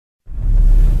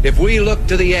if we look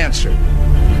to the answer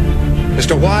as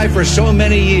to why for so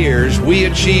many years we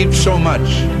achieved so much,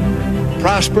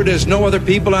 prospered as no other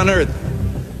people on earth,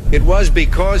 it was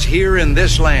because here in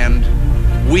this land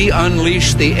we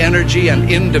unleashed the energy and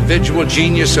individual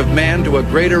genius of man to a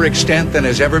greater extent than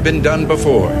has ever been done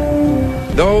before.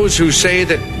 Those who say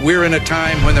that we're in a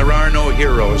time when there are no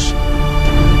heroes,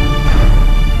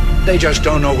 they just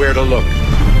don't know where to look.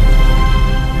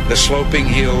 The sloping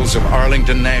hills of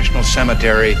Arlington National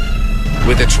Cemetery,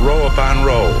 with its row upon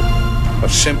row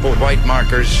of simple white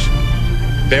markers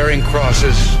bearing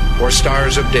crosses or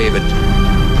stars of David,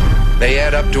 they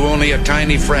add up to only a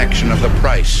tiny fraction of the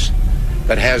price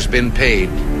that has been paid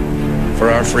for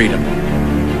our freedom.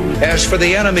 As for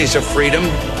the enemies of freedom,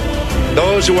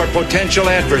 those who are potential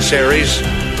adversaries,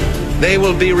 they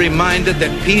will be reminded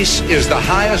that peace is the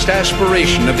highest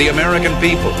aspiration of the American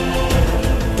people.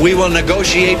 We will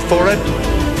negotiate for it,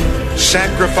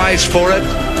 sacrifice for it.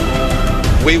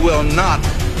 We will not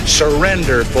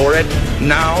surrender for it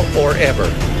now or ever.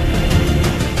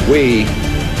 We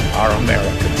are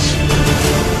Americans.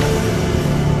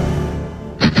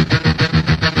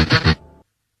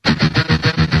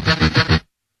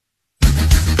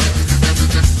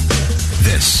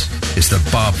 This is the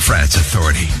Bob Frantz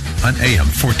Authority on AM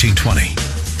 1420.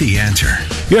 The Answer.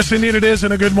 Yes, indeed it is,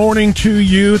 and a good morning to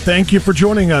you. Thank you for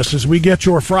joining us as we get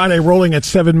your Friday rolling at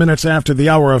 7 minutes after the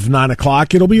hour of 9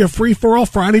 o'clock. It'll be a free-for-all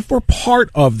Friday for part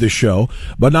of the show,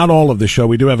 but not all of the show.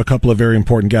 We do have a couple of very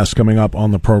important guests coming up on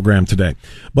the program today.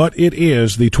 But it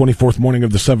is the 24th morning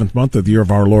of the 7th month of the year of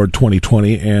our Lord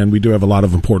 2020, and we do have a lot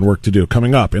of important work to do.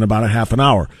 Coming up in about a half an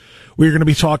hour, we're going to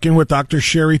be talking with Dr.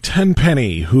 Sherri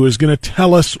TenPenny, who is going to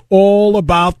tell us all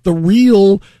about the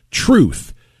real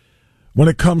truth when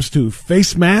it comes to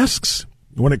face masks,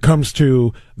 when it comes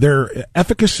to their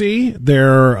efficacy,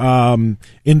 their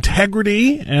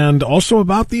integrity, and also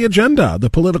about the agenda, the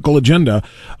political agenda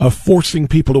of forcing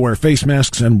people to wear face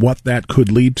masks and what that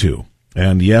could lead to.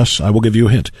 And yes, I will give you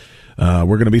a hint. We're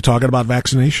going to be talking about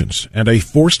vaccinations and a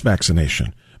forced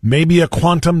vaccination, maybe a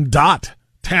quantum dot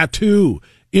tattoo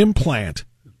implant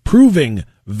proving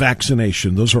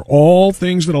vaccination. Those are all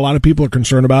things that a lot of people are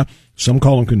concerned about. Some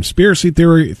call them conspiracy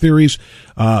theories.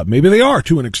 Maybe they are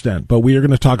to an extent, but we are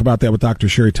going to talk about that with Dr.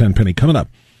 Sherri TenPenny coming up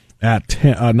at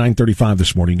 9:35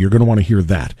 this morning. You're going to want to hear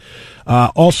that.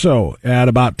 Also, at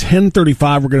about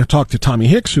 10:35, we're going to talk to Tommy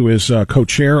Hicks, who is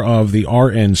co-chair of the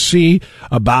RNC,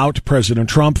 about President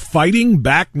Trump fighting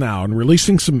back now and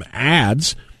releasing some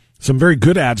ads. Some very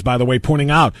good ads, by the way,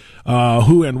 pointing out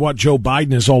who and what Joe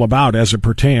Biden is all about as it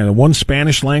pertains. One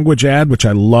Spanish language ad, which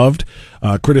I loved,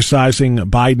 criticizing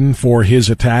Biden for his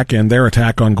attack and their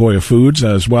attack on Goya Foods,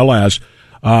 as well as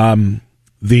the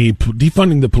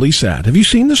defunding the police ad. Have you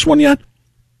seen this one yet?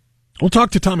 We'll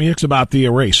talk to Tommy Hicks about the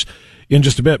race in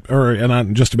just a bit,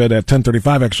 and just a bit at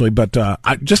 10:35 actually. But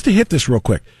just to hit this real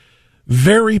quick,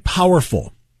 very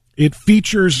powerful. It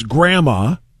features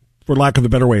grandma, for lack of a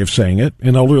better way of saying it,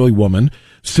 an elderly woman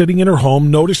sitting in her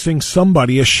home, noticing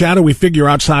somebody, a shadowy figure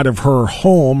outside of her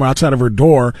home, or outside of her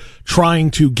door, trying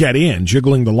to get in,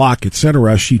 jiggling the lock,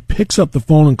 etc. She picks up the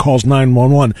phone and calls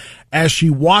 911. As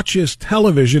she watches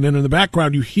television, and in the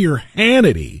background you hear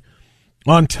Hannity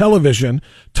on television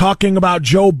talking about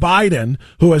Joe Biden,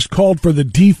 who has called for the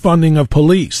defunding of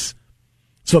police.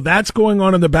 So that's going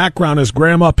on in the background as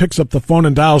grandma picks up the phone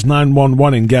and dials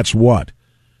 911 and gets what?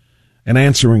 An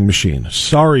answering machine.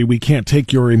 Sorry, we can't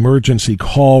take your emergency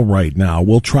call right now.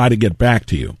 We'll try to get back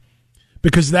to you.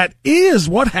 Because that is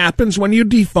what happens when you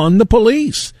defund the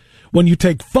police. When you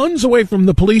take funds away from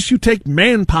the police, you take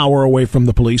manpower away from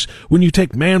the police. When you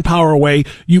take manpower away,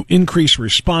 you increase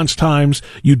response times.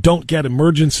 You don't get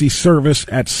emergency service,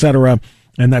 etc.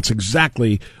 And that's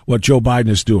exactly what Joe Biden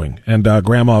is doing. And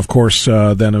grandma, of course,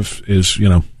 then is,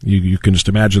 you can just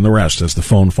imagine the rest as the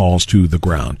phone falls to the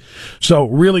ground. So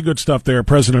really good stuff there.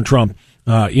 President Trump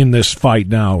in this fight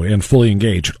now and fully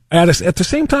engaged. At the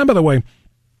same time, by the way, and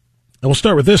we'll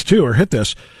start with this too, or hit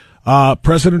this.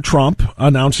 President Trump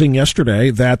announcing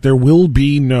yesterday that there will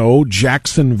be no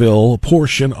Jacksonville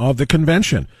portion of the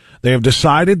convention. They have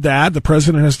decided that, the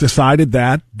president has decided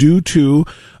that, due to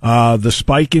the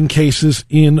spike in cases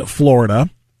in Florida,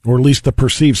 or at least the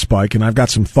perceived spike, and I've got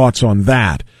some thoughts on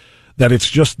that it's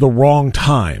just the wrong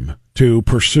time to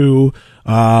pursue,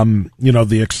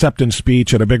 the acceptance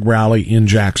speech at a big rally in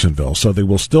Jacksonville. So they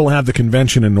will still have the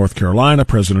convention in North Carolina.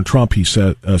 President Trump, he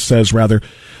says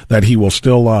that he will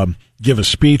still give a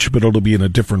speech, but it'll be in a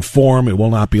different form. It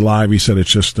will not be live. He said it's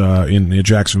just in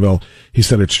Jacksonville. He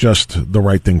said it's just the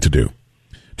right thing to do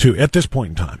at this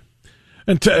point in time.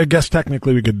 And I guess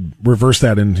technically we could reverse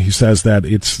that, and he says that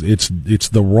it's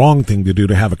the wrong thing to do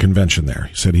to have a convention there.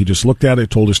 He said he just looked at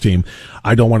it, told his team,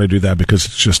 I don't want to do that because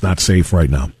it's just not safe right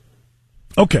now.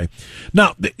 Okay.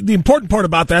 Now, the important part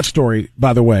about that story,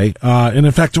 by the way, and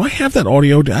in fact, do I have that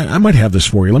audio? I might have this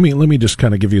for you. Let me just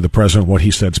kind of give you the president, what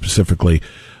he said specifically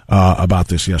about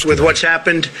this yesterday. With what's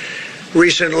happened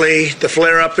recently, the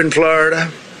flare-up in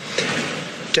Florida,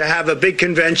 to have a big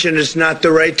convention is not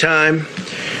the right time.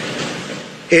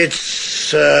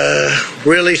 It's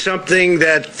really something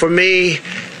that, for me,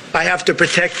 I have to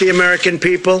protect the American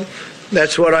people.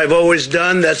 That's what I've always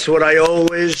done. That's what I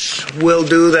always will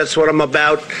do. That's what I'm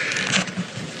about.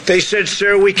 They said,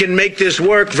 sir, we can make this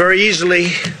work very easily.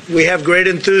 We have great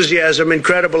enthusiasm,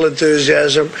 incredible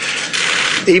enthusiasm.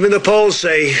 Even the polls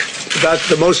say about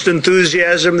the most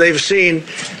enthusiasm they've seen.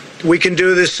 We can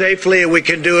do this safely and we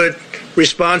can do it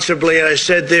responsibly. And I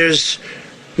said there's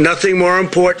nothing more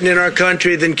important in our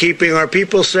country than keeping our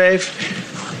people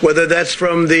safe, whether that's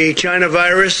from the China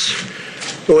virus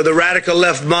or the radical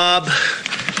left mob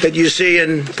that you see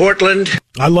in Portland.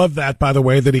 I love that, by the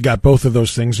way, that he got both of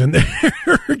those things in there.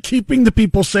 Keeping the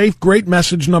people safe, great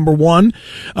message, number one.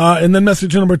 And then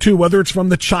message number two, whether it's from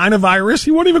the China virus,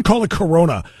 he won't even call it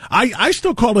corona. I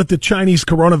still call it the Chinese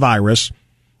coronavirus,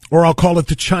 or I'll call it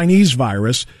the Chinese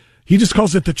virus. He just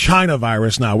calls it the China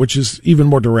virus now, which is even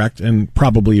more direct and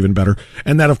probably even better.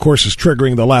 And that, of course, is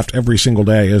triggering the left every single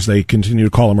day as they continue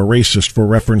to call him a racist for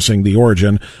referencing the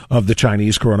origin of the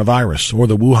Chinese coronavirus or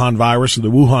the Wuhan virus or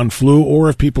the Wuhan flu. Or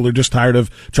if people are just tired of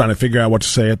trying to figure out what to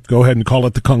say it, go ahead and call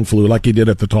it the Kung flu like he did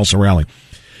at the Tulsa rally.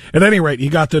 At any rate, he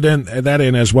got that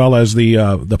in as well as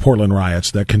the Portland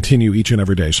riots that continue each and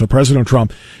every day. So President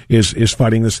Trump is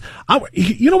fighting this.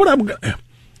 You know what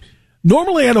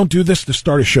normally, I don't do this to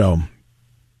start a show,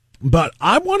 but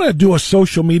I want to do a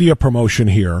social media promotion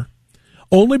here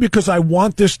only because I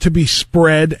want this to be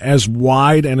spread as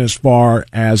wide and as far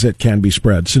as it can be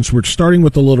spread, since we're starting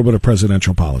with a little bit of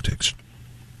presidential politics.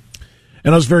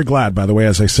 And I was very glad, by the way,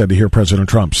 as I said, to hear President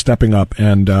Trump stepping up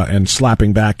and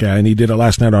slapping back. And he did it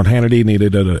last night on Hannity, and he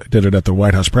did it at the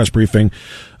White House press briefing,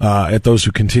 at those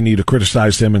who continue to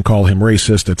criticize him and call him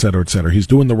racist, et cetera, et cetera. He's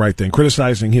doing the right thing,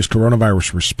 criticizing his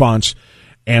coronavirus response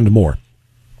and more.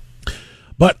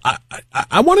 But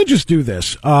I want to just do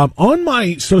this. On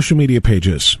my social media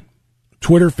pages,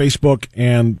 Twitter, Facebook,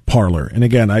 and Parler. And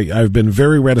again, I've been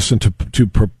very reticent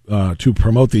to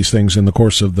promote these things in the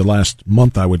course of the last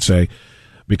month, I would say,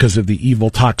 because of the evil,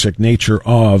 toxic nature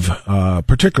of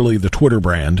particularly the Twitter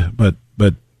brand, but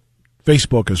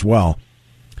Facebook as well.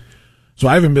 So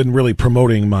I haven't been really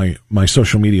promoting my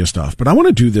social media stuff. But I want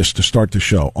to do this to start the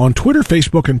show. On Twitter,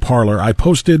 Facebook, and Parler, I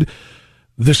posted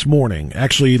this morning,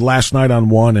 actually last night on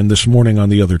one and this morning on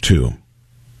the other two,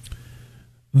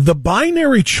 the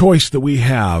binary choice that we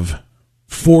have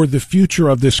for the future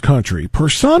of this country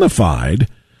personified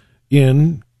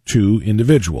in two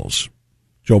individuals,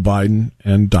 Joe Biden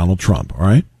and Donald Trump, all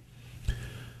right?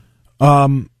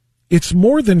 It's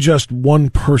more than just one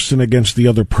person against the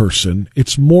other person.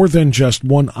 It's more than just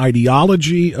one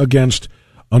ideology against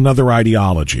another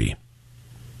ideology.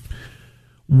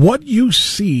 What you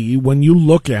see when you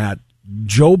look at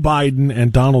Joe Biden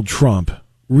and Donald Trump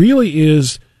really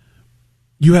is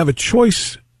you have a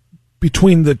choice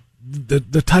between the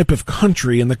type of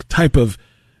country and the type of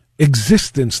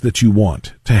existence that you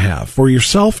want to have for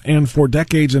yourself and for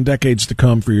decades and decades to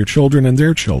come for your children and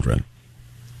their children.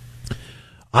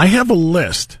 I have a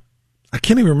list. I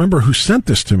can't even remember who sent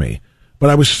this to me, but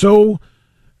I was so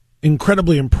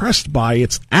incredibly impressed by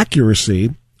its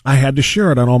accuracy, I had to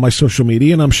share it on all my social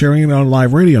media, and I'm sharing it on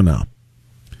live radio now.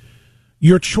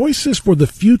 Your choices for the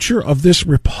future of this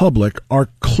republic are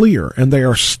clear, and they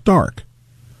are stark.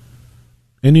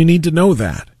 And you need to know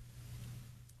that.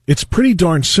 It's pretty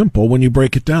darn simple when you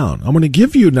break it down. I'm going to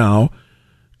give you now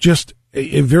just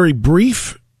a very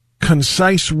brief,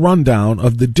 concise rundown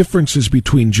of the differences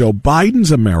between Joe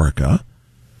Biden's America,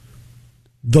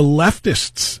 the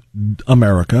leftists'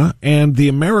 America, and the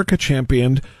America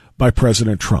championed by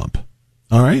President Trump.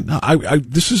 All right? Now,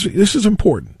 this is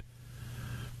important.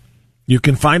 You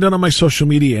can find it on my social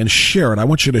media and share it. I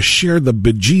want you to share the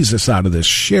bejesus out of this.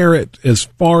 Share it as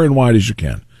far and wide as you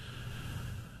can.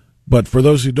 But for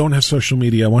those who don't have social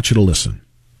media, I want you to listen.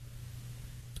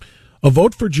 A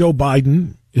vote for Joe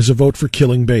Biden is a vote for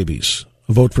killing babies.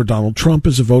 A vote for Donald Trump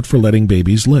is a vote for letting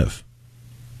babies live.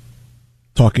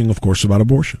 Talking, of course, about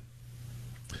abortion.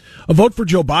 A vote for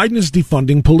Joe Biden is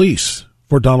defunding police.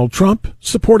 For Donald Trump,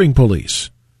 supporting police.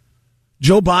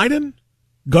 Joe Biden,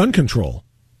 gun control.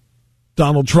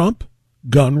 Donald Trump,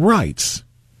 gun rights.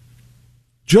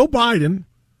 Joe Biden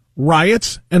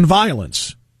riots and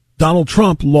violence. Donald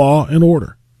Trump, law and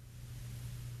order.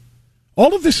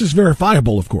 All of this is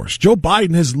verifiable, of course. Joe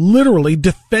Biden has literally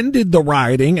defended the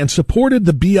rioting and supported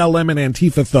the BLM and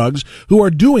Antifa thugs who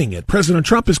are doing it. President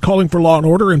Trump is calling for law and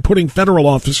order and putting federal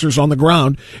officers on the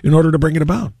ground in order to bring it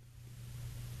about.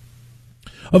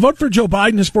 A vote for Joe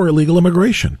Biden is for illegal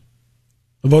immigration.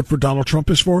 A vote for Donald Trump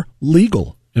is for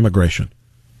legal immigration.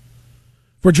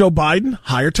 For Joe Biden,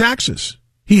 higher taxes.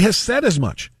 He has said as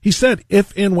much. He said,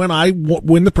 if and when I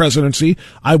win the presidency,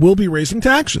 I will be raising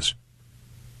taxes.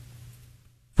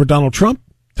 For Donald Trump,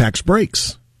 tax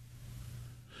breaks.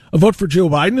 A vote for Joe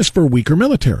Biden is for weaker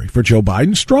military. For Joe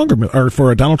Biden,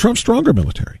 for Donald Trump, stronger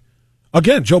military.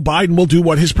 Again, Joe Biden will do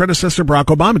what his predecessor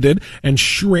Barack Obama did and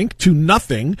shrink to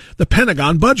nothing the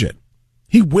Pentagon budget.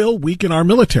 He will weaken our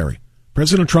military.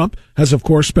 President Trump has, of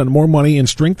course, spent more money in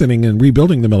strengthening and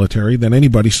rebuilding the military than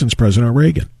anybody since President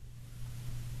Reagan.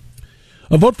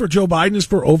 A vote for Joe Biden is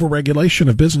for overregulation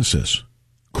of businesses.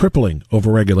 Crippling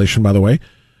overregulation, by the way.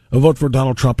 A vote for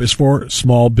Donald Trump is for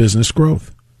small business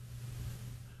growth.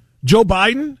 Joe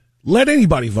Biden, let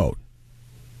anybody vote.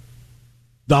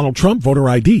 Donald Trump, voter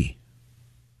ID.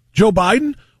 Joe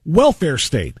Biden, welfare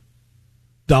state.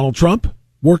 Donald Trump,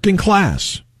 working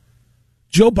class.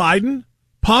 Joe Biden,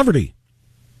 poverty.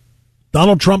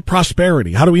 Donald Trump,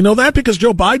 prosperity. How do we know that? Because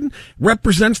Joe Biden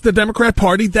represents the Democrat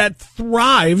Party that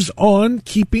thrives on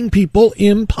keeping people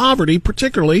in poverty,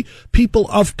 particularly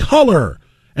people of color,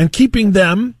 and keeping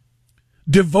them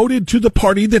devoted to the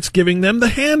party that's giving them the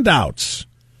handouts.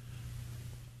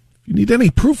 If you need any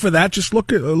proof for that, just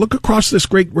look across this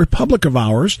great republic of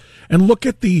ours and look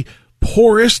at the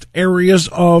poorest areas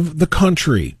of the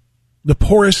country, the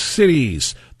poorest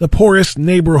cities, the poorest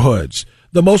neighborhoods.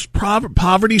 The most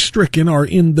poverty-stricken are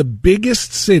in the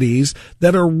biggest cities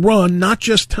that are run not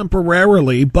just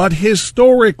temporarily, but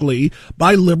historically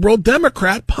by liberal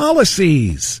Democrat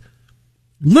policies.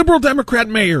 Liberal Democrat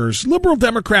mayors, liberal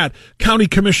Democrat county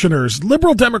commissioners,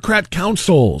 liberal Democrat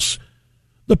councils.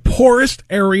 The poorest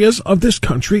areas of this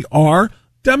country are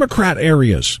Democrat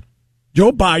areas.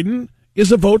 Joe Biden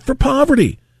is a vote for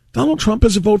poverty. Donald Trump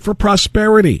is a vote for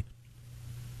prosperity.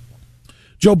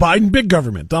 Joe Biden, big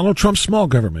government. Donald Trump, small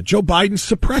government. Joe Biden,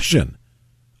 suppression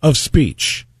of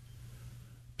speech.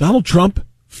 Donald Trump,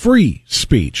 free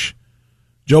speech.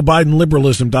 Joe Biden,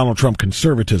 liberalism. Donald Trump,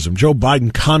 conservatism. Joe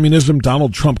Biden, communism.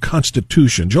 Donald Trump,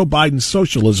 constitution. Joe Biden,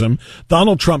 socialism.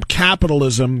 Donald Trump,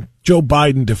 capitalism. Joe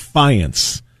Biden,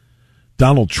 defiance.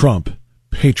 Donald Trump,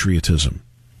 patriotism.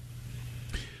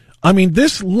 I mean,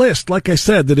 this list, like I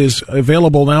said, that is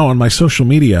available now on my social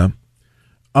media,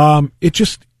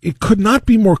 it could not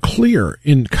be more clear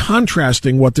in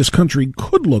contrasting what this country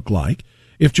could look like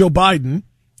if Joe Biden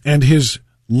and his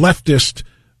leftist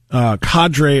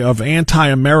cadre of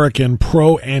anti-American,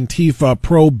 pro-Antifa,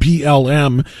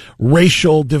 pro-BLM,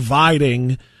 racial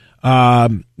dividing,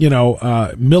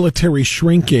 military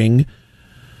shrinking,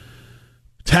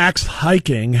 tax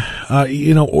hiking,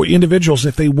 individuals,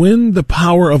 if they win the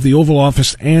power of the Oval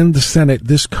Office and the Senate,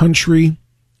 this country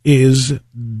is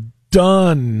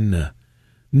done.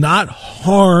 Not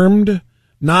harmed,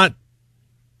 not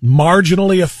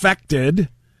marginally affected,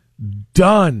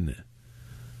 done.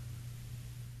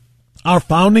 Our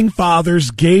founding fathers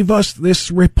gave us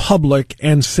this republic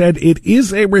and said it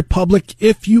is a republic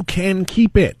if you can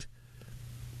keep it.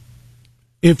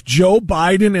 If Joe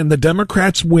Biden and the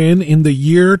Democrats win in the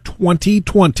year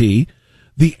 2020,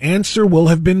 the answer will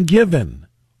have been given.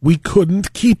 We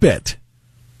couldn't keep it.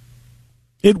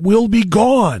 It will be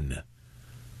gone.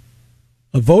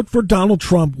 A vote for Donald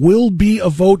Trump will be a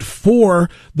vote for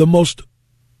the most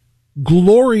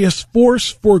glorious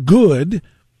force for good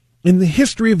in the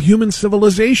history of human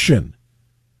civilization.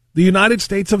 The United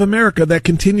States of America that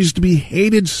continues to be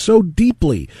hated so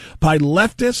deeply by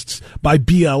leftists, by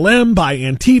BLM, by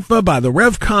Antifa, by the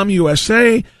RevCom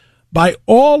USA, by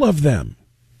all of them.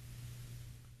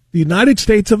 The United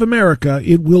States of America,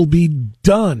 it will be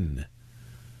done.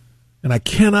 And I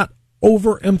cannot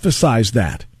overemphasize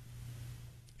that.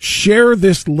 Share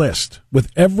this list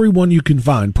with everyone you can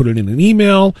find. Put it in an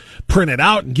email, print it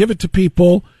out, and give it to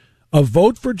people. A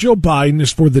vote for Joe Biden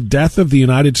is for the death of the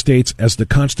United States as the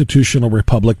constitutional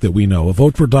republic that we know. A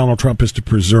vote for Donald Trump is to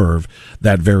preserve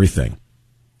that very thing.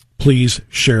 Please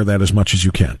share that as much as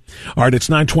you can. All right, it's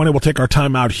 9:20. We'll take our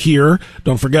time out here.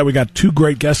 Don't forget, we got two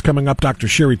great guests coming up. Dr.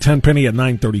 Sherri TenPenny at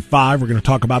 9:35. We're going to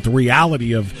talk about the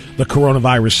reality of the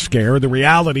coronavirus scare, the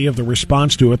reality of the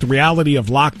response to it, the reality of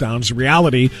lockdowns, the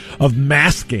reality of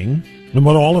masking, and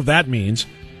what all of that means.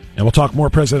 And we'll talk more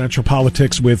presidential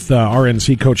politics with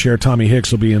RNC co-chair Tommy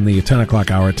Hicks. Will be in the 10 o'clock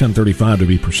hour at 10:35 to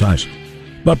be precise.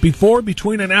 But before,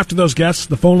 between, and after those guests,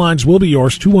 the phone lines will be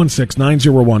yours,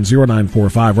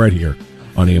 216-901-0945, right here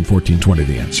on AM 1420,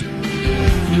 The Answer.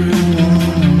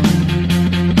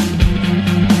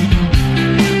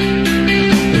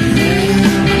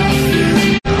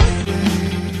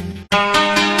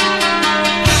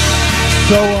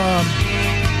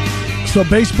 So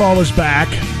baseball is back.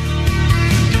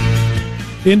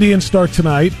 Indians start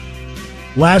tonight.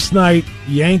 Last night,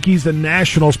 Yankees and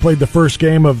Nationals played the first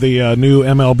game of the new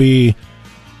MLB/BLM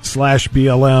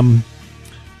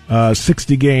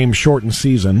 60-game shortened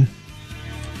season.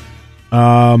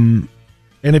 And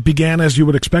it began as you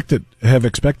would have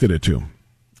expected it to.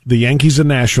 The Yankees and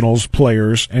Nationals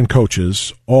players and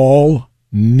coaches all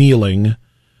kneeling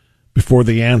before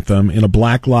the anthem in a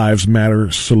Black Lives Matter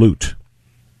salute.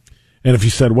 And if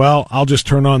you said, well, I'll just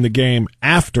turn on the game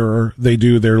after they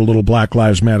do their little Black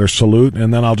Lives Matter salute,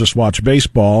 and then I'll just watch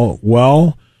baseball,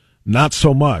 well, not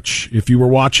so much. If you were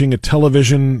watching a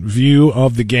television view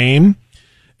of the game,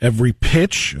 every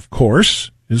pitch, of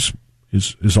course, is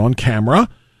on camera,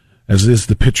 as is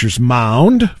the pitcher's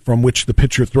mound from which the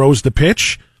pitcher throws the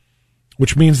pitch,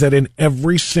 which means that in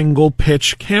every single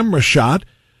pitch camera shot,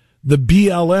 the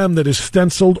BLM that is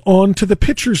stenciled onto the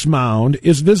pitcher's mound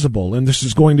is visible, and this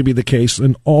is going to be the case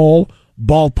in all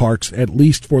ballparks, at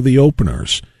least for the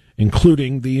openers,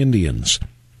 including the Indians.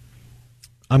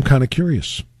 I'm kind of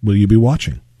curious. Will you be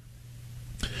watching?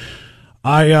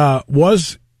 I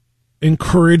was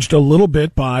encouraged a little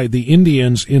bit by the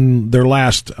Indians in their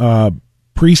last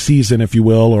preseason, if you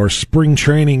will, or spring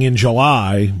training in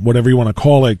July, whatever you want to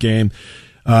call it, game.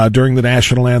 During the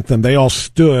national anthem, they all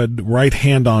stood right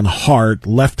hand on heart,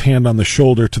 left hand on the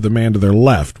shoulder to the man to their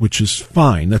left, which is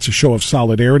fine. That's a show of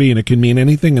solidarity, and it can mean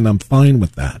anything, and I'm fine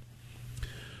with that.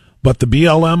 But the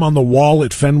BLM on the wall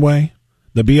at Fenway,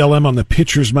 the BLM on the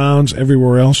pitcher's mounds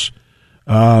everywhere else,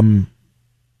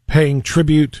 paying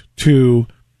tribute to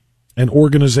an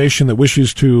organization that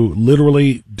wishes to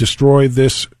literally destroy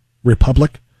this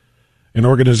republic, an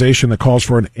organization that calls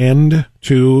for an end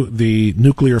to the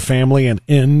nuclear family, an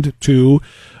end to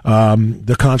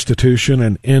the Constitution,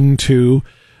 an end to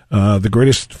the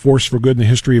greatest force for good in the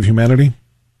history of humanity.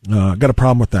 Got a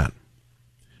problem with that.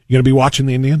 You going to be watching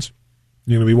the Indians?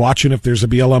 You going to be watching if there's a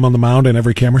BLM on the mound in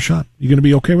every camera shot? You going to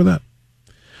be okay with that?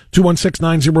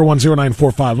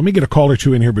 216-901-0945. Let me get a call or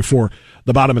two in here before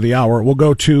the bottom of the hour. We'll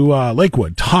go to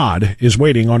Lakewood. Todd is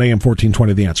waiting on AM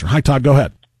 1420, The Answer. Hi, Todd. Go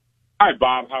ahead. Hi,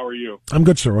 Bob. How are you? I'm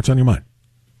good, sir. What's on your mind?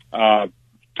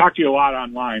 Talked to you a lot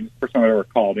online. It's the first time I ever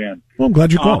called in. Well, I'm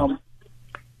glad you called.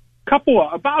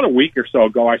 About a week or so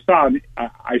ago, I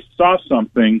saw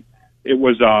something. It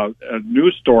was a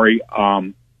news story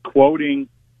quoting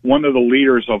one of the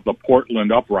leaders of the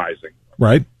Portland uprising.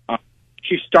 Right.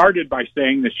 She started by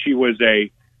saying that she was a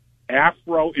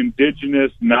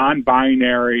Afro-Indigenous,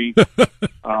 non-binary,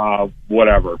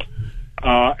 whatever.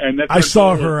 And that's I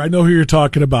saw her. I know who you're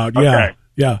talking about. Okay. Yeah,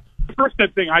 yeah. The first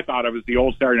thing I thought of was the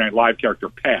old Saturday Night Live character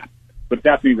Pat, but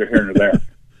that's neither here nor there.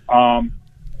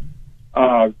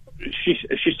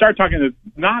 She started talking that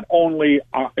not only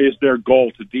is their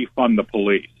goal to defund the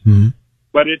police, mm-hmm.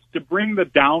 but it's to bring the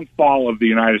downfall of the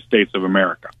United States of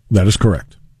America. That is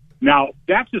correct. Now,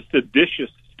 that's a seditious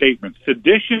statement.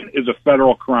 Sedition is a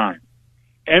federal crime,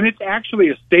 and it's actually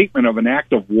a statement of an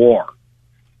act of war.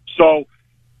 So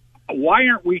why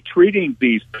aren't we treating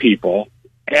these people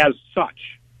as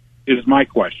such, is my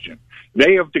question.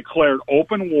 They have declared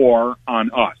open war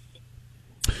on us.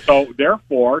 So,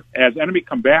 therefore, as enemy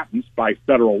combatants by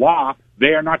federal law,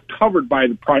 they are not covered by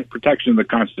the protection of the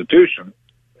Constitution.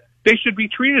 They should be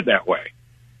treated that way.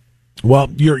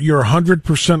 Well, you're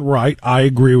 100% right. I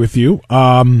agree with you.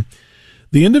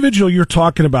 The individual you're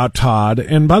talking about, Todd,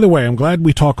 and by the way, I'm glad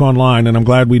we talk online, and I'm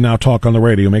glad we now talk on the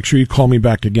radio. Make sure you call me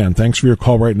back again. Thanks for your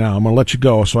call right now. I'm going to let you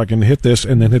go so I can hit this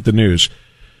and then hit the news.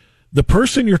 The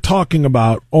person you're talking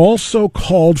about also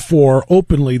called for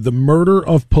openly the murder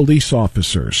of police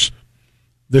officers.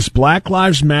 This Black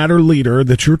Lives Matter leader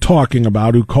that you're talking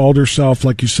about, who called herself,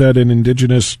 like you said, an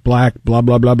indigenous black, blah,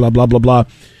 blah, blah, blah, blah, blah, blah,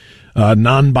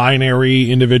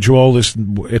 non-binary individual, this,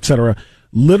 etc.,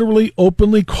 literally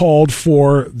openly called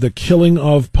for the killing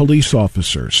of police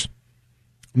officers.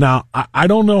 Now, I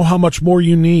don't know how much more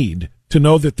you need to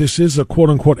know that this is a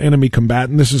quote-unquote enemy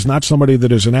combatant. This is not somebody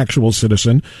that is an actual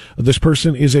citizen. This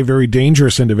person is a very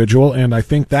dangerous individual, and I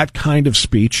think that kind of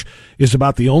speech is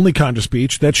about the only kind of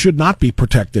speech that should not be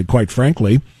protected, quite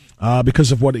frankly,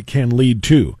 because of what it can lead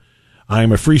to. I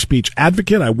am a free speech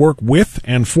advocate. I work with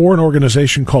and for an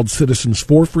organization called Citizens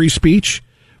for Free Speech,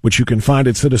 which you can find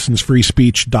at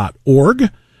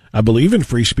citizensfreespeech.org. I believe in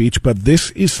free speech, but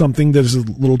this is something that is a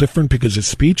little different because it's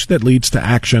speech that leads to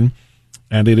action,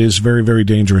 and it is very, very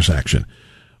dangerous action.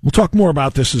 We'll talk more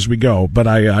about this as we go, but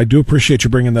I do appreciate you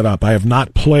bringing that up. I have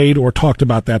not played or talked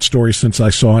about that story since I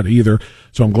saw it either,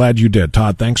 so I'm glad you did.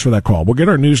 Todd, thanks for that call. We'll get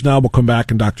our news now. We'll come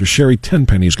back, and Dr. Sherri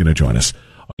TenPenny is going to join us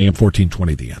on AM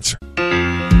 1420, The Answer.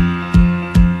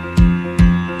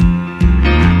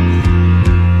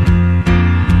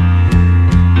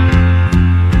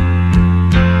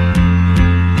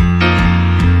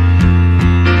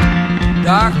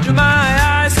 Doctor, my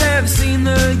eyes have seen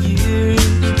the years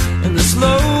and the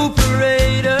slow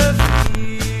parade of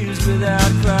tears without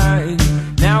crying.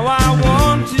 Now I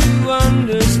want to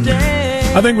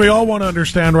understand. I think we all want to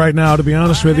understand right now, to be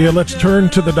honest with you. Let's turn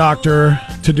to the doctor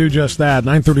to do just that.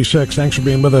 9:36, thanks for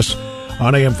being with us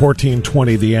on AM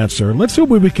 1420, The Answer. Let's see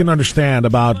what we can understand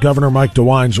about Governor Mike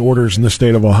DeWine's orders in the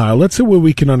state of Ohio. Let's see what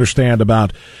we can understand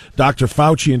about Dr.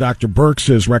 Fauci and Dr.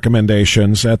 Birx's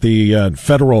recommendations at the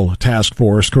federal task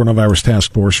force, coronavirus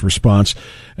task force response,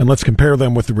 and let's compare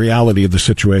them with the reality of the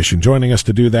situation. Joining us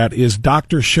to do that is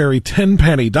Dr. Sherri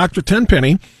TenPenny. Dr.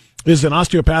 TenPenny is an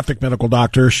osteopathic medical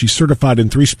doctor. She's certified in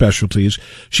 3 specialties.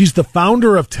 She's the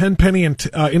founder of TenPenny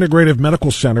Integrative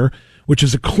Medical Center, which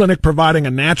is a clinic providing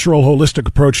a natural, holistic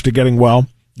approach to getting well,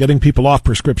 getting people off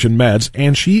prescription meds,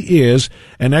 and she is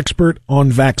an expert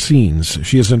on vaccines.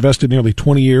 She has invested nearly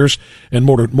 20 years and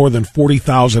more than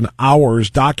 40,000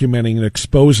 hours documenting and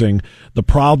exposing the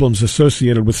problems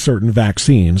associated with certain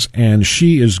vaccines, and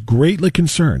she is greatly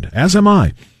concerned, as am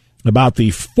I, about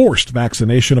the forced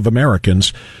vaccination of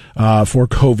Americans for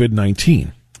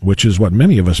COVID-19, which is what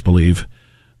many of us believe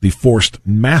the forced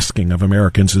masking of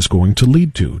Americans is going to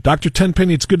lead to. Dr.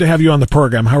 TenPenny, it's good to have you on the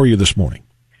program. How are you this morning?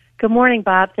 Good morning,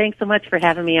 Bob. Thanks so much for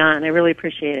having me on. I really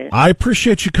appreciate it. I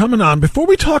appreciate you coming on. Before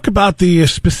we talk about the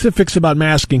specifics about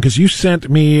masking, because you sent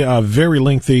me a very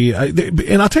lengthy,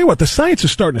 and I'll tell you what, the science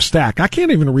is starting to stack. I can't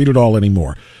even read it all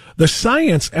anymore. The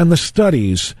science and the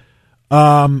studies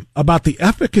about the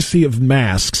efficacy of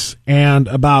masks and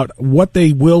about what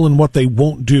they will and what they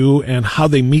won't do and how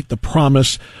they meet the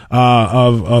promise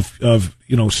of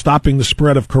stopping the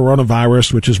spread of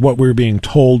coronavirus, which is what we're being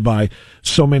told by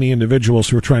so many individuals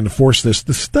who are trying to force this.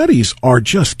 The studies are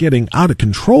just getting out of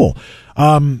control.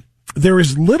 There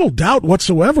is little doubt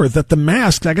whatsoever that the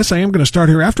masks, I guess I am going to start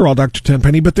here after all, Dr.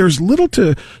 TenPenny, but there's little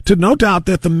to no doubt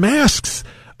that the masks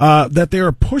that they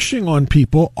are pushing on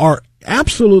people are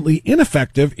absolutely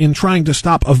ineffective in trying to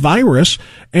stop a virus,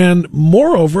 and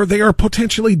moreover, they are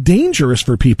potentially dangerous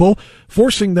for people,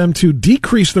 forcing them to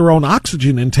decrease their own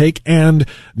oxygen intake and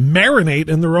marinate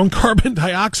in their own carbon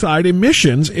dioxide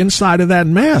emissions inside of that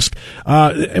mask.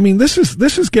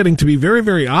 This is getting to be very,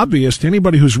 very obvious to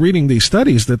anybody who's reading these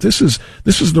studies that this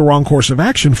is the wrong course of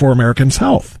action for Americans'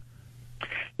 health.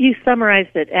 You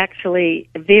summarized it actually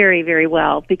very, very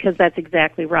well, because that's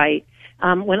exactly right.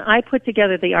 When I put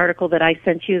together the article that I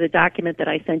sent you, the document that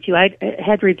I sent you, I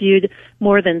had reviewed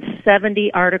more than 70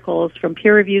 articles from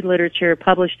peer-reviewed literature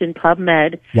published in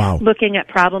PubMed, wow, looking at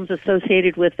problems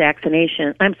associated with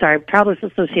problems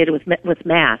associated with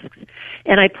masks.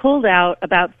 And I pulled out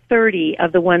about 30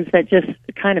 of the ones that just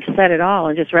kind of said it all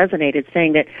and just resonated,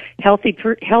 saying that healthy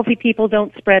people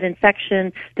don't spread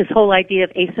infection, this whole idea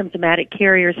of asymptomatic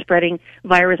carriers spreading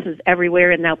viruses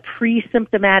everywhere, and now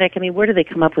pre-symptomatic. Where do they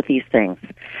come up with these things?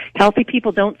 Healthy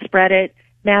people don't spread it.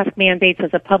 Mask mandates as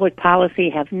a public policy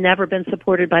have never been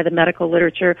supported by the medical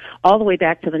literature all the way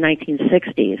back to the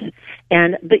 1960s.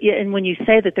 And when you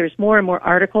say that there's more and more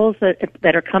articles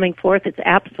that are coming forth, it's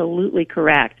absolutely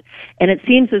correct. And it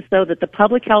seems as though that the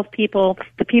public health people,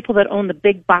 the people that own the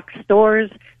big box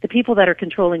stores, the people that are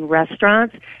controlling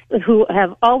restaurants, who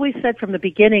have always said from the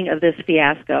beginning of this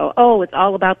fiasco, oh, it's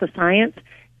all about the science.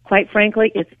 Quite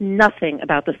frankly, it's nothing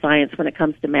about the science when it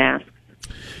comes to masks.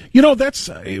 That's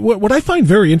what I find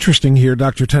very interesting here,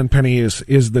 Dr. TenPenny,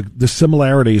 is the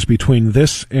similarities between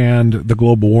this and the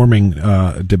global warming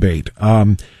debate.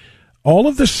 All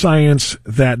of the science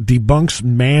that debunks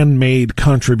man-made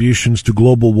contributions to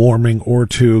global warming or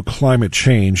to climate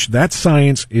change, that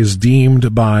science is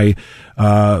deemed by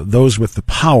those with the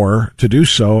power to do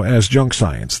so as junk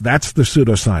science. That's the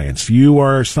pseudoscience. You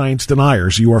are science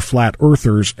deniers. You are flat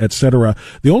earthers, etc.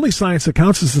 The only science that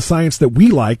counts is the science that we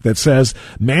like, that says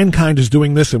mankind is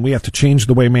doing this and we have to change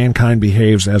the way mankind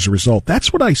behaves as a result.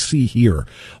 That's what I see here.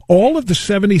 All of the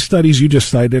 70 studies you just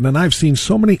cited, and I've seen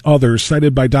so many others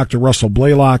cited by Dr. Russell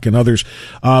Blaylock and others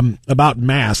about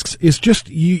masks, is just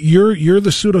you're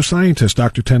the pseudoscientist,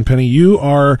 Dr. TenPenny. You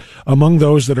are among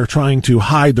those that are trying to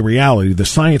hide the reality. community. The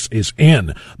science is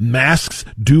in. Masks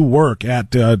do work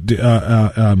at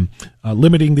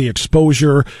limiting the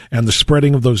exposure and the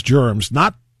spreading of those germs,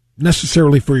 not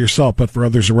necessarily for yourself, but for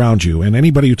others around you. And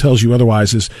anybody who tells you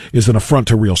otherwise is an affront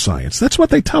to real science. That's what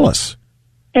they tell us.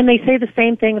 And they say the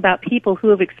same thing about people who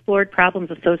have explored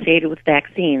problems associated with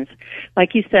vaccines.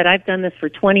 Like you said, I've done this for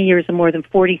 20 years and more than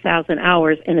 40,000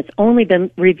 hours, and it's only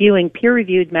been reviewing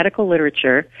peer-reviewed medical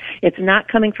literature. It's not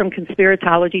coming from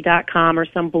conspiratology.com or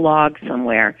some blog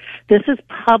somewhere. This is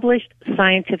published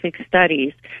scientific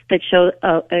studies that show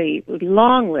a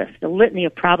long list, a litany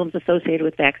of problems associated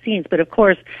with vaccines. But, of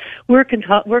course, we're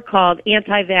called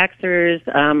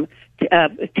anti-vaxxers,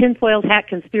 tinfoil hat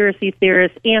conspiracy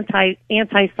theorists,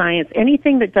 anti-science,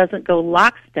 anything that doesn't go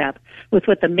lockstep with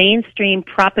what the mainstream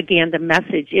propaganda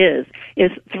message is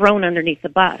thrown underneath the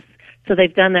bus. So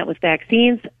they've done that with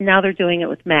vaccines. Now they're doing it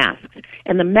with masks.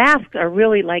 And the masks are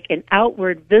really like an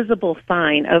outward visible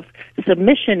sign of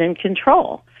submission and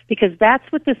control, because that's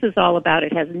what this is all about.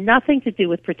 It has nothing to do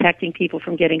with protecting people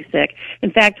from getting sick. In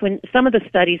fact, when some of the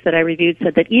studies that I reviewed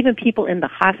said that even people in the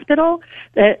hospital,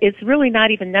 that it's really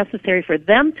not even necessary for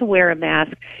them to wear a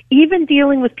mask, even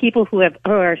dealing with people who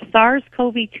are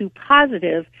SARS-CoV-2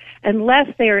 positive, unless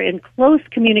they are in close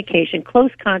communication, close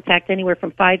contact, anywhere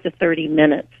from 5 to 30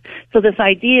 minutes. So this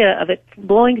idea of it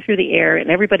blowing through the air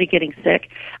and everybody getting sick,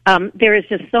 there is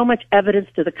just so much evidence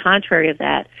to the contrary of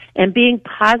that. And being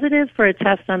positive for a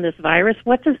test on this virus,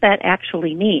 what does that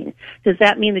actually mean? Does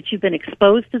that mean that you've been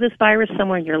exposed to this virus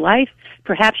somewhere in your life?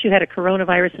 Perhaps you had a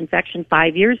coronavirus infection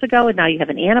 5 years ago and now you have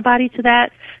an antibody to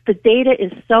that. The data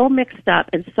is so mixed up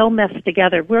and so messed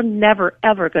together, we're never,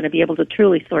 ever going to be able to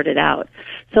truly sort it out.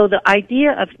 So the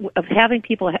idea of having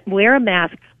people wear a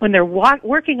mask when they're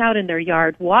working out in their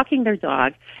yard, walking their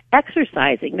dog,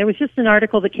 exercising. There was just an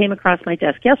article that came across my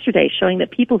desk yesterday showing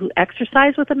that people who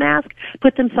exercise with a mask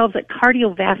put themselves at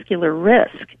cardiovascular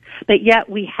risk. But yet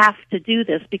we have to do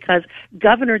this because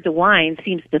Governor DeWine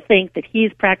seems to think that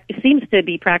seems to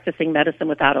be practicing medicine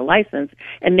without a license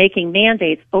and making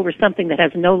mandates over something that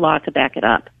has no law to back it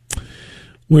up.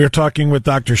 We are talking with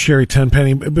Dr. Sherri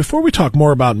TenPenny. Before we talk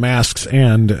more about masks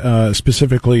and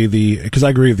specifically because I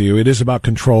agree with you, it is about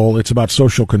control, it's about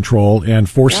social control, and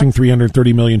forcing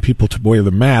 330 million people to wear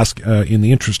the mask in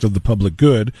the interest of the public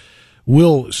good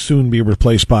will soon be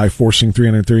replaced by forcing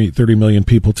 330 million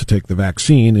people to take the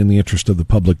vaccine in the interest of the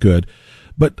public good.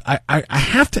 But I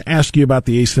have to ask you about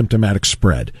the asymptomatic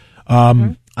spread.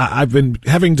 I've been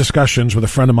having discussions with a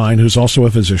friend of mine who's also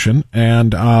a physician,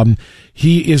 and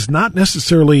he is not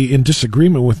necessarily in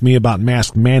disagreement with me about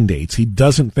mask mandates. He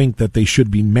doesn't think that they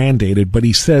should be mandated, but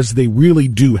he says they really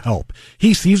do help.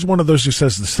 He's one of those who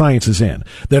says the science is in,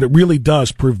 that it really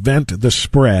does prevent the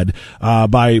spread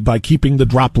by keeping the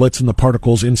droplets and the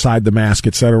particles inside the mask,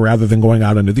 et cetera, rather than going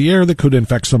out into the air that could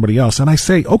infect somebody else. And I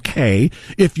say, okay,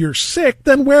 if you're sick,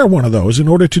 then wear one of those in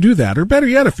order to do that. Or better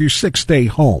yet, if you're sick, stay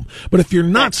home. But if you're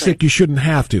not sick, you shouldn't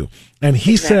have to. And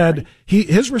he said,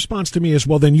 his response to me is,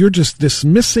 well, then you're just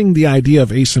dismissing the idea of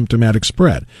asymptomatic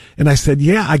spread. And I said,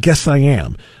 yeah, I guess I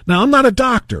am. Now, I'm not a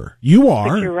doctor. You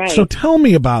are. But you're right. So tell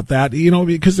me about that,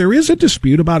 because there is a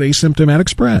dispute about asymptomatic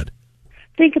spread.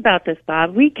 Think about this,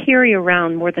 Bob. We carry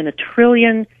around more than 1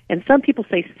 trillion, and some people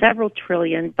say several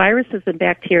trillion, viruses and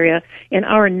bacteria in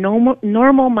our normal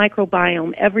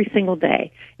microbiome every single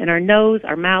day. In our nose,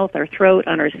 our mouth, our throat,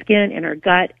 on our skin, in our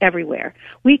gut, everywhere.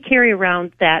 We carry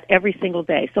around that every single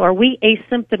day. So are we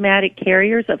asymptomatic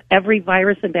carriers of every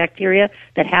virus and bacteria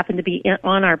that happen to be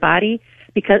on our body?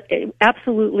 Because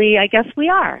absolutely, I guess we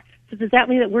are. So does that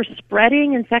mean that we're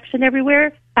spreading infection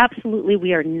everywhere? Absolutely,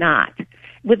 we are not.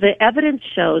 What the evidence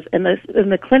shows, and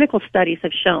the clinical studies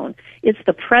have shown, it's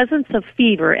the presence of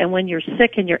fever, and when you're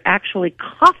sick and you're actually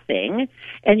coughing,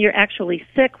 and you're actually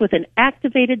sick with an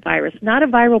activated virus, not a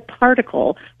viral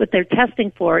particle, what they're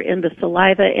testing for in the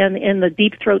saliva and in the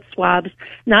deep throat swabs,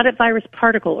 not a virus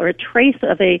particle or a trace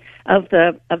of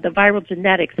the viral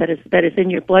genetics that is in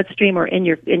your bloodstream or in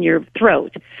your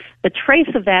throat. The trace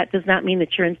of that does not mean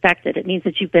that you're infected. It means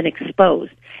that you've been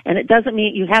exposed. And it doesn't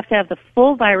mean you have to have the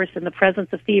full virus in the presence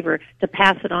of fever to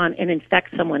pass it on and infect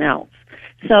someone else.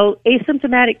 So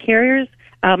asymptomatic carriers,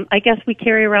 I guess we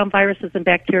carry around viruses and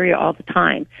bacteria all the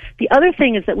time. The other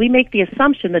thing is that we make the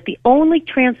assumption that the only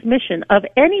transmission of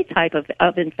any type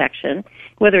of infection,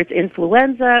 whether it's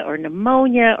influenza or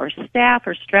pneumonia or staph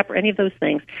or strep or any of those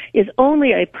things, is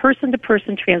only a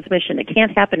person-to-person transmission. It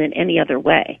can't happen in any other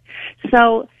way.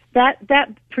 So that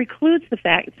precludes the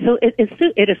fact. So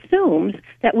it assumes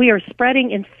that we are spreading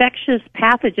infectious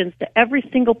pathogens to every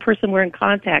single person we're in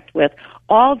contact with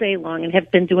all day long and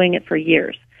have been doing it for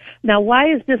years. Now,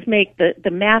 why does this make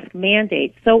the mask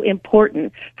mandate so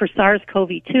important for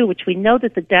SARS-CoV-2, which we know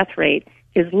that the death rate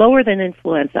is lower than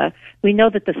influenza? We know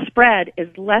that the spread is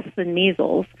less than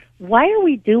measles. Why are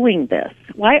we doing this?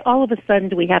 Why all of a sudden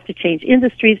do we have to change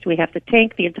industries? Do we have to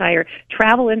tank the entire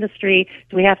travel industry?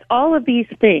 Do we have all of these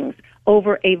things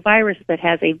over a virus that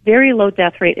has a very low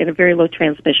death rate and a very low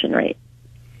transmission rate?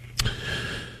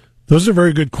 Those are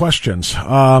very good questions.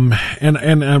 And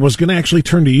I was going to actually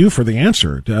turn to you for the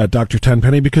answer, Dr.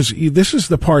 TenPenny, because this is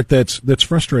the part that's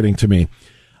frustrating to me.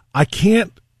 I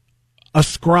can't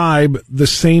ascribe the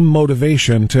same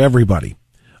motivation to everybody.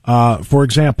 For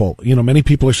example, many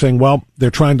people are saying, well,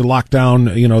 they're trying to lock down,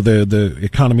 the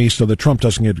economy so that Trump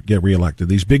doesn't get reelected.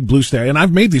 These big blue state, and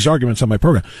I've made these arguments on my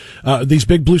program. These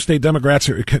big blue state Democrats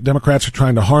are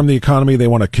trying to harm the economy. They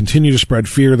want to continue to spread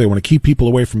fear. They want to keep people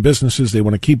away from businesses. They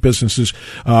want to keep businesses,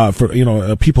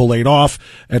 people laid off,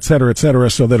 et cetera,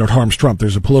 so that it harms Trump.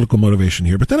 There's a political motivation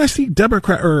here. But then I see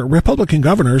Democrat or Republican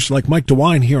governors like Mike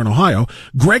DeWine here in Ohio,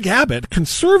 Greg Abbott,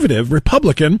 conservative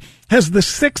Republican, has the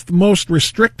 6th most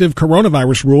restrictive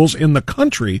coronavirus rules in the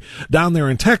country down there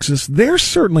in Texas. They're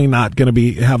certainly not going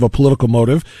to have a political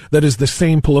motive that is the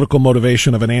same political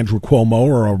motivation of an Andrew Cuomo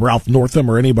or a Ralph Northam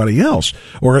or anybody else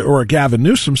or a Gavin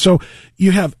Newsom. So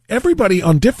you have everybody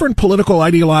on different political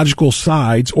ideological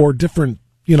sides or different,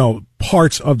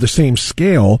 parts of the same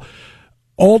scale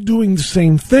all doing the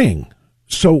same thing.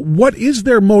 So what is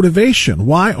their motivation?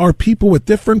 Why are people with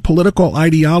different political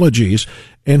ideologies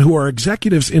and who are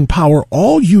executives in power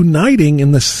all uniting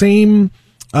in the same,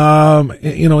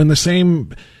 in the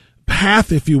same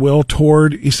path, if you will,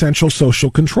 toward essential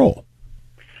social control?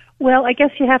 Well, I guess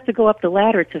you have to go up the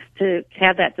ladder to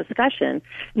have that discussion.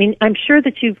 I mean, I'm sure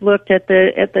that you've looked at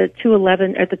the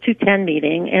 210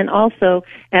 meeting and also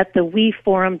at the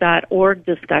weforum.org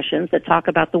discussions that talk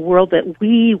about the world that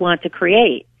we want to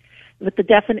create. But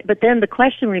then the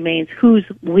question remains, who's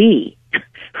we?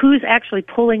 Who's actually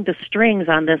pulling the strings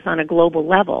on this on a global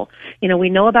level? We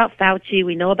know about Fauci,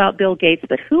 we know about Bill Gates,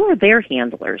 but who are their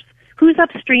handlers? Who's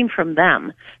upstream from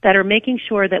them that are making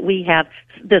sure that we have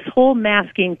this whole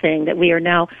masking thing that we are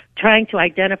now trying to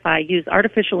identify, use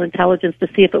artificial intelligence to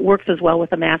see if it works as well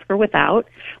with a mask or without.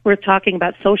 We're talking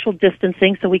about social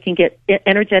distancing so we can get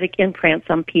energetic imprints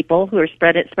on people who are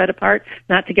spread apart,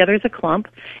 not together as a clump.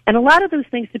 And a lot of those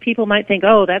things that people might think,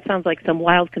 oh, that sounds like some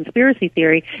wild conspiracy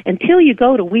theory, until you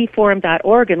go to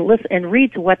weforum.org and listen and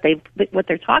read to what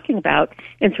they're talking about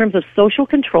in terms of social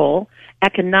control,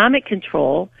 economic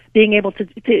control, being able to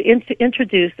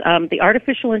introduce the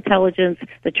artificial intelligence,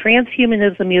 the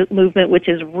transhumanism movement, which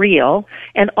is real,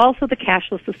 and also the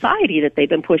cashless society that they've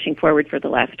been pushing forward for the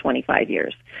last 25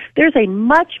 years. There's a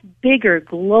much bigger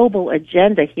global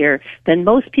agenda here than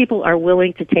most people are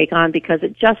willing to take on because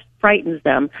it just frightens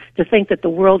them to think that the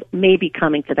world may be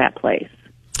coming to that place.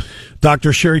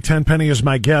 Dr. Sherri TenPenny is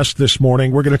my guest this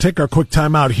morning. We're going to take our quick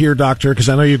time out here, Doctor, because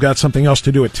I know you've got something else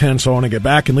to do at 10, so I want to get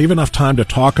back and leave enough time to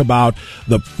talk about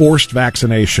the forced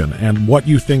vaccination and what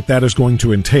you think that is going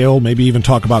to entail, maybe even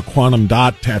talk about quantum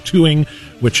dot tattooing,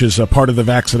 which is a part of the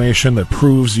vaccination that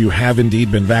proves you have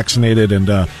indeed been vaccinated,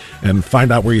 and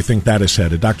find out where you think that is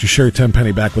headed. Dr. Sherri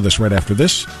TenPenny back with us right after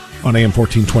this on AM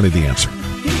 1420, The Answer.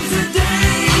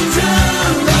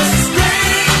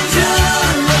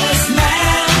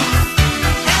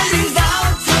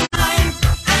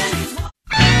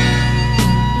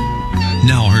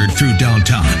 Now heard through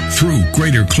downtown, through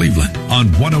Greater Cleveland on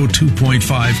 102.5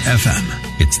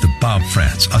 FM. It's the Bob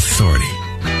France Authority.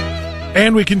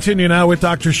 And we continue now with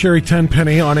Dr. Sherri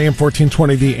TenPenny on AM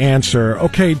 1420, The Answer.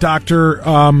 Okay, Doctor,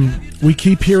 we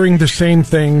keep hearing the same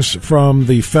things from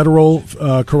the federal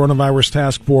coronavirus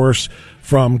task force,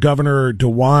 from Governor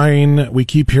DeWine. We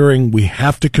keep hearing we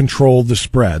have to control the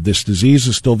spread. This disease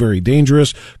is still very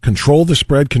dangerous. Control the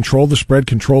spread, control the spread,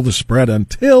 control the spread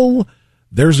until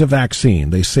there's a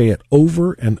vaccine. They say it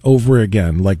over and over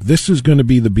again, like this is going to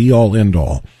be the be-all,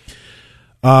 end-all.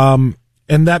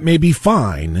 And that may be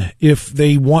fine if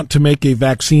they want to make a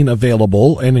vaccine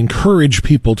available and encourage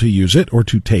people to use it or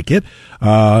to take it,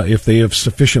 if they have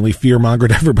sufficiently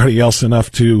fear-mongered everybody else enough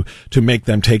to make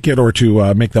them take it or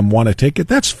to make them want to take it.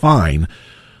 That's fine.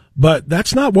 But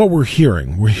that's not what we're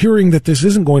hearing. We're hearing that this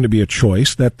isn't going to be a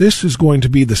choice, that this is going to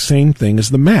be the same thing as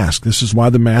the mask. This is why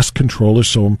the mask control is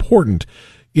so important.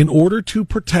 In order to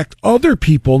protect other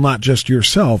people, not just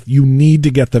yourself, you need to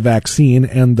get the vaccine.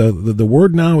 And the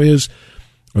word now is,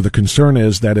 or the concern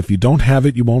is, that if you don't have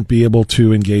it, you won't be able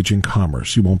to engage in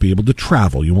commerce. You won't be able to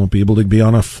travel. You won't be able to be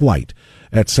on a flight,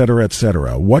 et cetera, et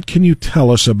cetera. What can you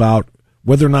tell us about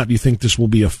whether or not you think this will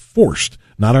be a forced,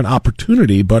 not an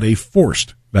opportunity, but a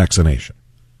forced vaccination?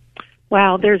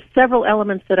 Wow, there's several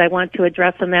elements that I want to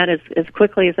address on that as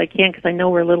quickly as I can because I know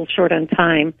we're a little short on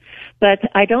time. But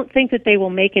I don't think that they will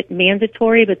make it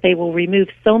mandatory, but they will remove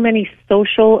so many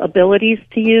social abilities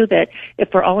to you that if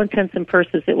for all intents and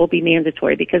purposes it will be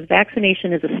mandatory because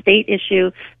vaccination is a state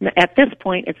issue. At this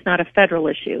point, it's not a federal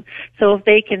issue. So if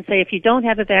they can say if you don't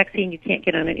have a vaccine, you can't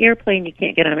get on an airplane, you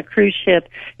can't get on a cruise ship,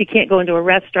 you can't go into a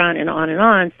restaurant, and on and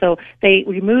on. So they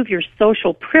remove your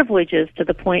social privileges to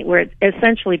the point where it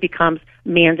essentially becomes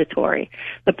mandatory.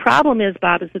 The problem is,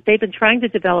 Bob, is that they've been trying to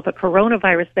develop a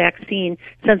coronavirus vaccine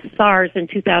since SARS in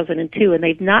 2002, and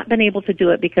they've not been able to do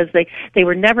it because they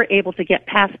were never able to get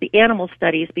past the animal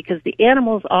studies because the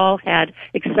animals all had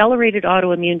accelerated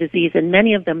autoimmune disease and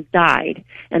many of them died.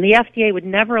 And the FDA would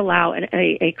never allow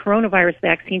a coronavirus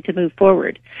vaccine to move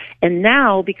forward. And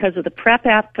now, because of the PrEP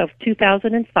Act of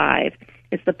 2005,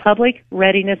 it's the Public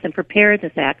Readiness and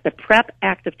Preparedness Act, the PrEP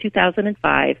Act of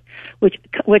 2005,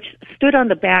 which stood on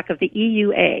the back of the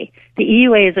EUA. The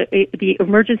EUA is the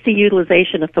Emergency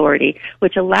Utilization Authority,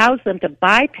 which allows them to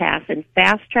bypass and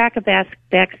fast-track a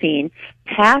vaccine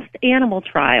past animal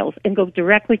trials and go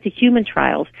directly to human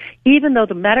trials, even though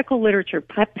the medical literature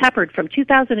peppered from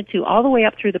 2002 all the way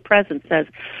up through the present says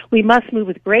we must move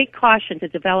with great caution to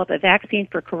develop a vaccine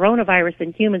for coronavirus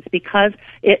in humans because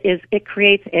it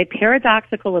creates a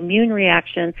paradoxical immune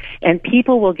reaction and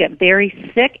people will get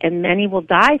very sick and many will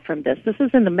die from this. This is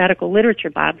in the medical literature,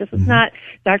 Bob. This is not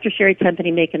Dr. Sherri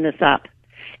TenPenny making this up.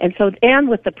 And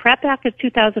with the PrEP Act of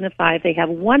 2005, they have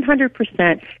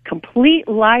 100% complete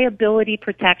liability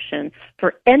protection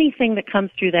for anything that comes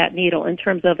through that needle in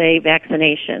terms of a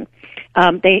vaccination.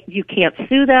 You can't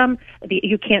sue them.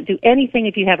 You can't do anything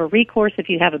if you have a recourse, if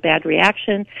you have a bad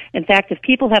reaction. In fact, if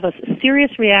people have a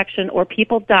serious reaction or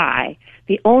people die,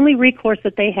 the only recourse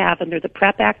that they have under the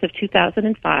PrEP Act of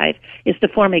 2005 is to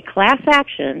form a class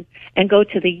action and go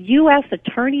to the U.S.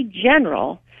 Attorney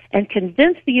General and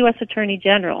convince the U.S. Attorney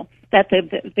General that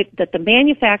the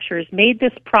manufacturers made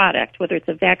this product, whether it's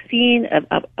a vaccine, an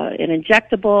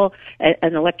injectable,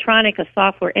 an electronic, a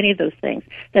software, any of those things,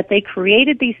 that they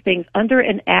created these things under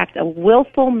an act of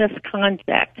willful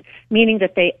misconduct, meaning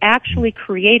that they actually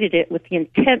created it with the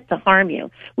intent to harm you,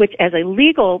 which as a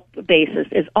legal basis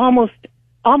is almost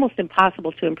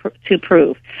impossible to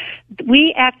prove.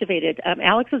 We activated,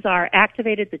 Alex Azar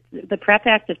activated the PrEP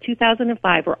Act of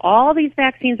 2005, where all these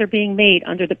vaccines are being made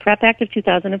under the PrEP Act of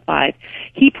 2005.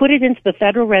 He put it into the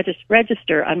Federal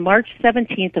Register on March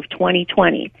 17th of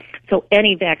 2020. So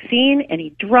any vaccine,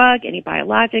 any drug, any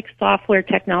biologic, software,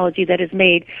 technology that is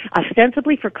made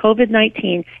ostensibly for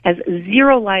COVID-19 has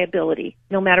zero liability,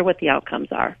 no matter what the outcomes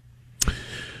are.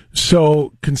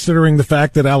 So, considering the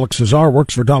fact that Alex Azar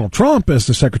works for Donald Trump as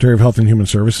the Secretary of Health and Human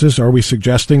Services, are we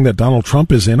suggesting that Donald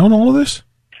Trump is in on all of this?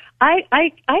 I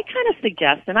kind of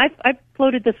suggest, and I've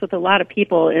floated this with a lot of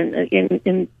people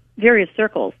in various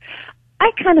circles.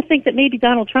 I kind of think that maybe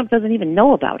Donald Trump doesn't even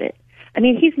know about it. I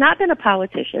mean, he's not been a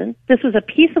politician. This was a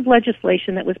piece of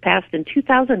legislation that was passed in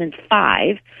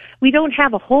 2005. We don't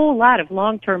have a whole lot of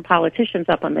long-term politicians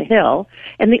up on the Hill.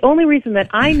 And the only reason that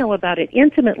I know about it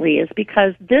intimately is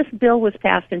because this bill was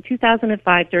passed in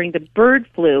 2005 during the bird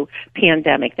flu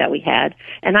pandemic that we had.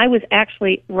 And I was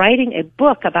actually writing a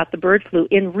book about the bird flu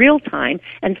in real time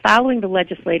and following the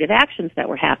legislative actions that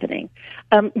were happening.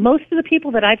 Most of the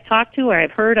people that I've talked to or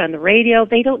I've heard on the radio,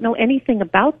 they don't know anything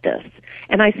about this.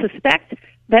 And I suspect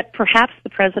that perhaps the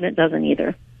president doesn't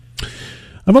either.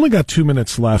 I've only got 2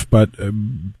 minutes left, but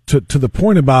to the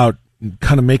point about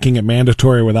kind of making it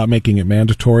mandatory without making it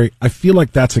mandatory, I feel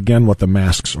like that's again what the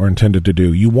masks are intended to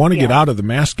do. You want to get out of the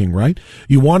masking, right?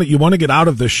 You want to get out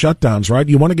of the shutdowns, right?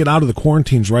 You want to get out of the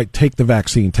quarantines, right? Take the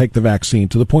vaccine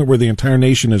to the point where the entire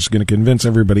nation is going to convince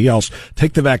everybody else,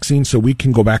 take the vaccine so we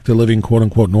can go back to living quote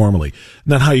unquote normally.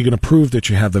 And then how are you going to prove that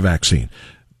you have the vaccine?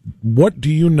 What do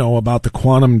you know about the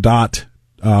quantum dot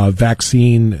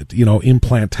vaccine,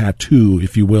 implant tattoo,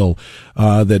 if you will,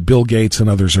 that Bill Gates and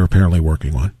others are apparently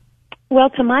working on? Well,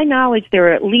 to my knowledge, there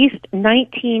are at least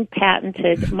 19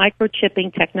 patented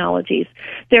microchipping technologies.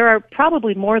 There are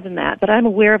probably more than that, but I'm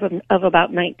aware of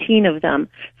about 19 of them.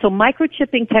 So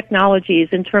microchipping technologies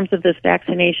in terms of this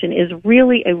vaccination is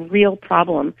really a real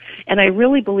problem. And I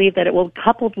really believe that it will,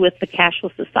 coupled with the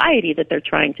cashless society that they're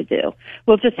trying to do.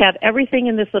 We'll just have everything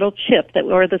in this little chip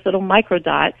or this little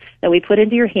microdot that we put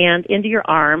into your hand, into your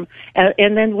arm,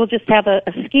 and then we'll just have a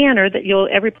scanner that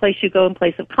every place you go in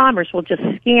place of commerce, will just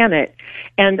scan it.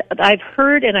 And I've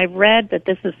heard and I've read that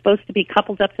this is supposed to be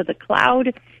coupled up to the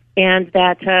cloud, and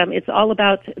that it's all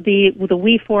about the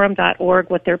weforum.org,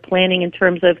 what they're planning in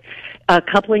terms of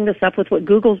coupling this up with what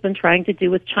Google's been trying to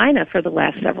do with China for the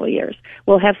last several years.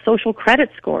 We'll have social credit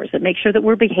scores that make sure that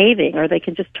we're behaving, or they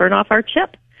can just turn off our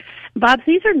chip. Bob,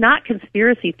 these are not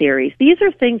conspiracy theories. These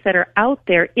are things that are out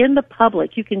there in the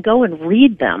public. You can go and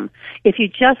read them if you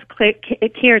just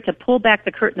care to pull back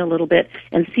the curtain a little bit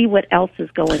and see what else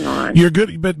is going on. You're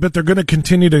good, but they're going to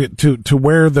continue to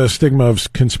wear the stigma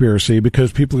of conspiracy,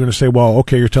 because people are going to say, well,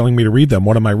 okay, you're telling me to read them.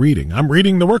 What am I reading? I'm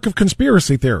reading the work of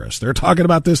conspiracy theorists. They're talking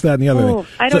about this, that, and the other thing.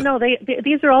 I don't know.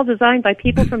 These are all designed by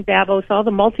people from Davos, all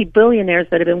the multi-billionaires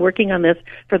that have been working on this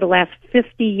for the last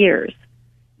 50 years.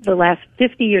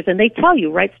 And they tell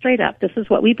you right straight up, this is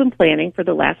what we've been planning for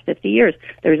the last 50 years.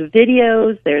 There's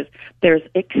videos, there's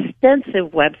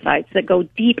extensive websites that go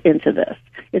deep into this.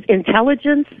 It's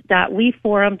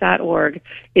intelligence.weforum.org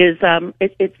it's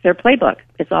their playbook.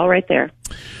 It's all right there.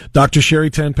 Dr.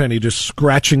 Sherri TenPenny, just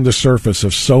scratching the surface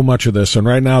of so much of this, and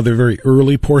right now the very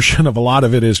early portion of a lot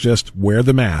of it is just wear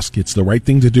the mask. It's the right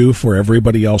thing to do for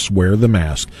everybody else. Wear the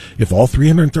mask. If all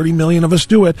 330 million of us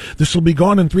do it, this will be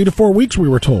gone in 3 to 4 weeks, we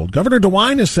were told. Governor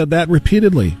DeWine has said that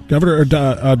repeatedly. Dr.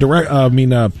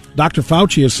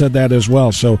 Fauci has said that as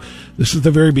well. So this is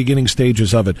the very beginning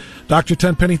stages of it. Dr.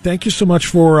 TenPenny, thank you so much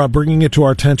for bringing it to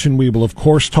our attention. We will, of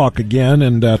course, talk again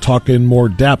and talk in more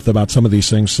depth about some of these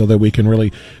things so that we can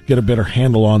really get a better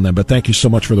handle on them. But thank you so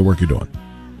much for the work you're doing.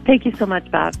 Thank you so much,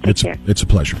 Bob. Take care. It's a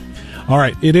pleasure. All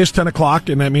right, it is 10 o'clock,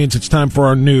 and that means it's time for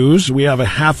our news. We have a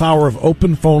half hour of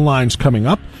open phone lines coming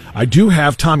up. I do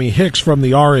have Tommy Hicks from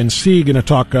the RNC going to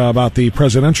talk about the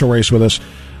presidential race with us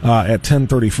at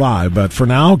 10:35. But for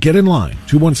now, get in line,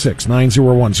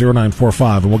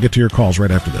 216-901-0945, and we'll get to your calls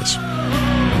right after this.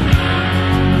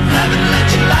 Haven't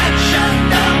let your light